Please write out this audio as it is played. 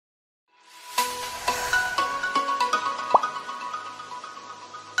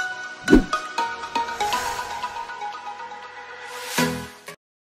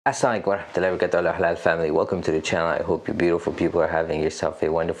Assalamualaikum warahmatullahi wabarakatuh, Halal family. Welcome to the channel. I hope you beautiful people are having yourself a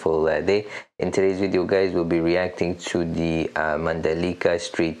wonderful day. In today's video, guys, we'll be reacting to the Mandalika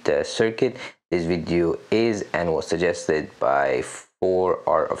street circuit. This video is and was suggested by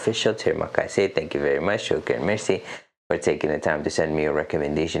our official Terima kasih. Thank you very much. Shukran merci for taking the time to send me a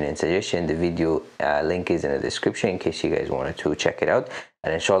recommendation and suggestion. The video link is in the description in case you guys wanted to check it out.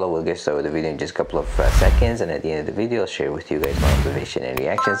 And inshallah, we'll get started with the video in just a couple of seconds. And at the end of the video, I'll share with you guys my observation and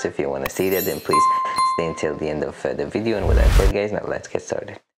reactions. If you want to see that, then please stay until the end of the video. And with that said, guys, now let's get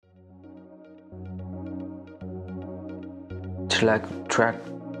started. Track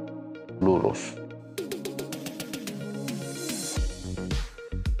Lulos.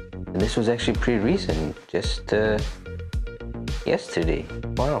 And this was actually pretty recent, just yesterday.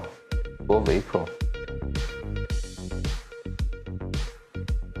 Wow, 12 April.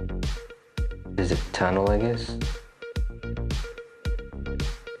 There's a tunnel, I guess.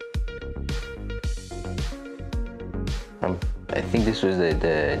 I think this was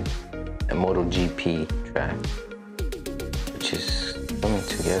the MotoGP track, which is coming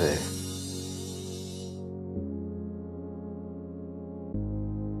together.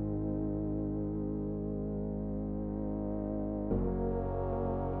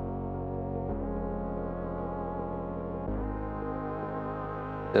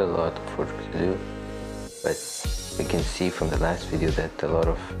 Still a lot of work to do, but we can see from the last video that a lot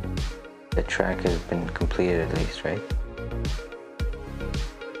of the track has been completed, at least, right?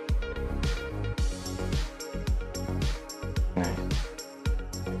 Nice.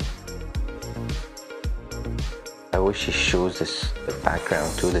 I wish he shows this the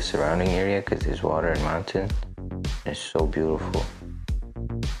background to the surrounding area, because there's water and mountain. It's so beautiful.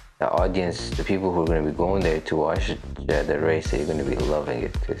 The audience, the people who are going to be going there to watch the race, they're going to be loving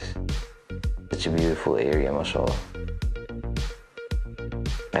it, because it's such a beautiful area, mashallah.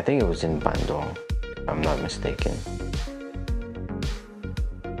 I think it was in Bandung, if I'm not mistaken.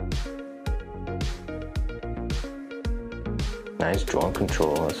 Nice drone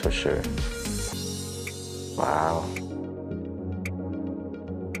control, that's for sure. Wow.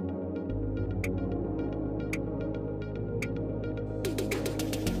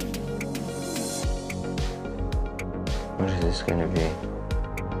 What is this going to be?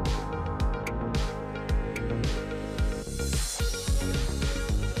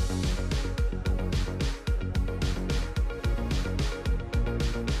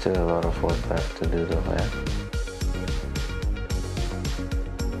 Still a lot of work left to do though, yeah?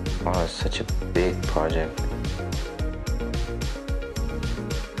 Wow, it's such a big project.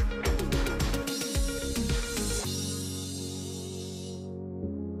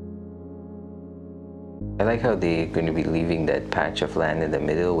 I like how they're going to be leaving that patch of land in the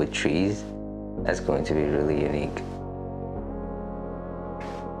middle with trees. That's going to be really unique.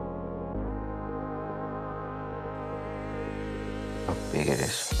 How big it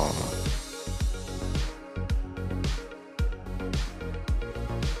is. Oh no.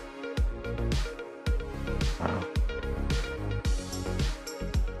 Wow.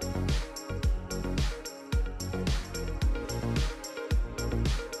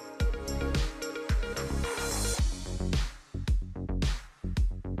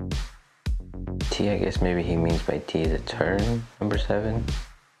 T, I guess maybe he means by T is a turn, number 7.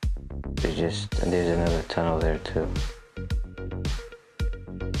 There's another tunnel there too.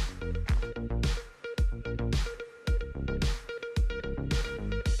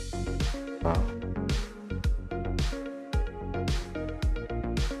 Wow.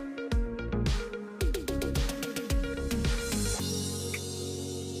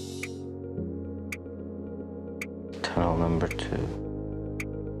 Tunnel number 2.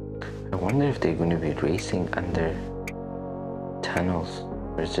 I wonder if they're going to be racing under tunnels,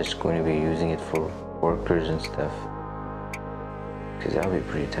 or is just going to be using it for workers and stuff, because that would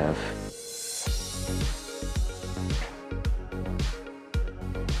be pretty tough.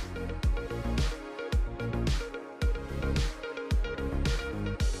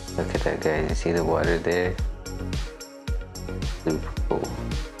 Look at that, guys. You see the water there? Super cool.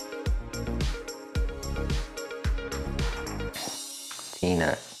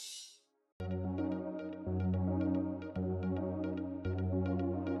 Tina.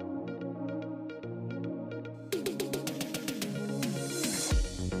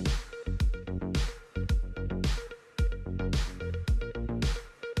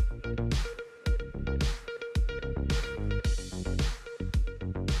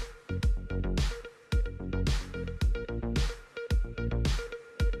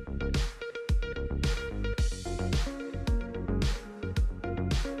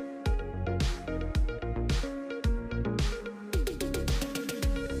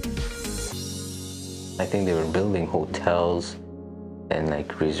 I think they were building hotels and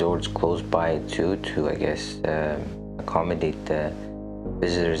like resorts close by too, to I guess accommodate the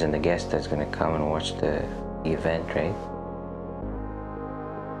visitors and the guests that's gonna come and watch the event, right?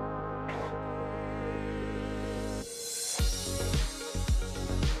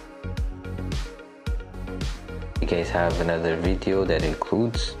 You guys have another video that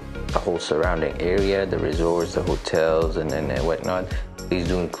includes the whole surrounding area, the resorts, the hotels, and whatnot. Please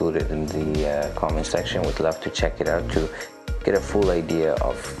do include it in the comment section. Would love to check it out to get a full idea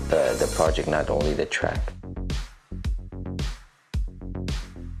of the project, not only the track.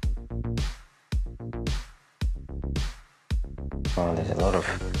 Oh, there's a lot of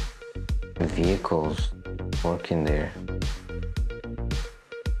vehicles working there.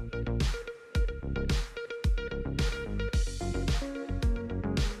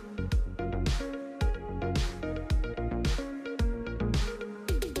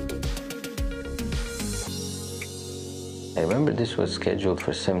 I remember this was scheduled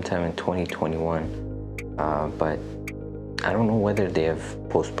for sometime in 2021, but I don't know whether they have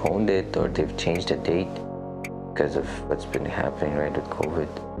postponed it or they've changed the date because of what's been happening right with COVID.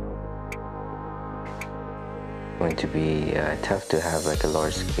 It's going to be tough to have like a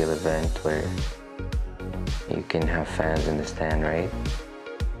large scale event where you can have fans in the stand, right?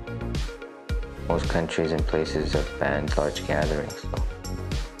 Most countries and places have banned large gatherings. So.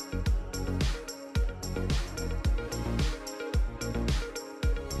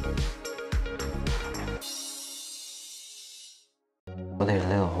 Oh, there are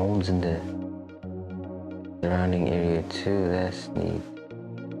little homes in the surrounding area too. That's neat.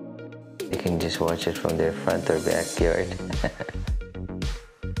 They can just watch it from their front or backyard.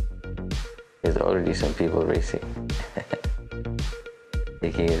 There's already some people racing,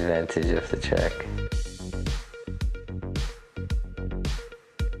 taking advantage of the track.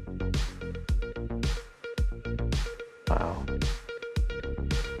 Wow.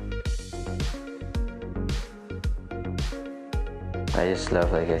 I just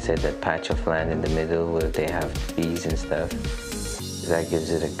love, like I said, that patch of land in the middle where they have trees and stuff. That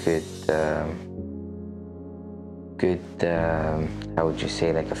gives it a good, how would you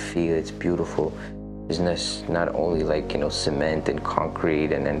say, like a feel. It's beautiful. There's not only like, you know, cement and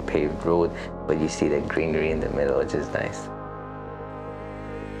concrete and then paved road, but you see the greenery in the middle, which is nice.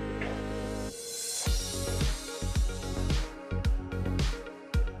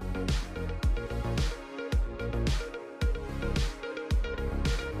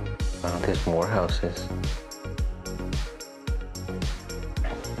 Wow, there's more houses.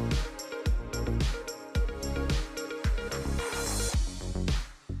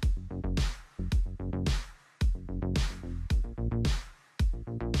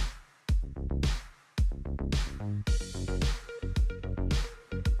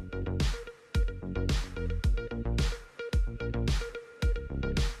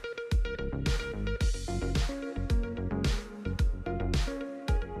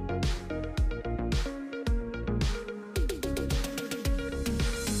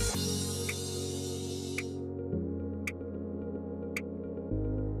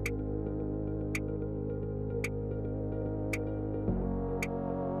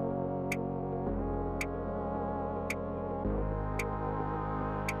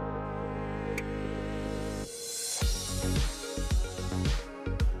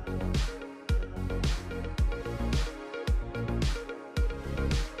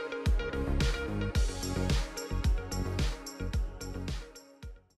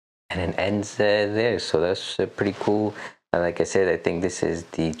 And it ends there, so that's pretty cool. Like I said, I think this is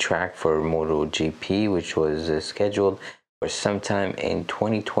the track for MotoGP, which was scheduled for sometime in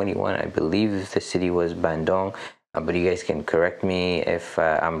 2021. I believe the city was Bandung, but you guys can correct me if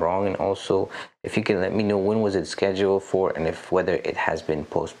I'm wrong, and also if you can let me know when was it scheduled for and if whether it has been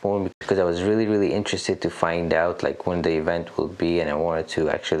postponed, because I was really interested to find out like when the event will be, and I wanted to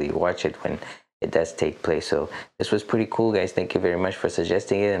actually watch it when it does take place. So this was pretty cool, guys. Thank you very much for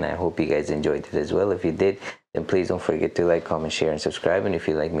suggesting it, and I hope you guys enjoyed it as well. If you did, then please don't forget to like, comment, share, and subscribe. And if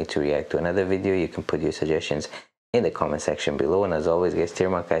you'd like me to react to another video, you can put your suggestions in the comment section below. And as always, guys,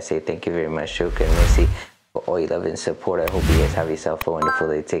 Tirmak, I say thank you very much. Shukran, merci for all your love and support. I hope you guys have yourself a wonderful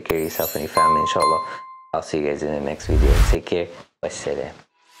day. Take care of yourself and your family, inshallah. I'll see you guys in the next video. Take care. Wassalam.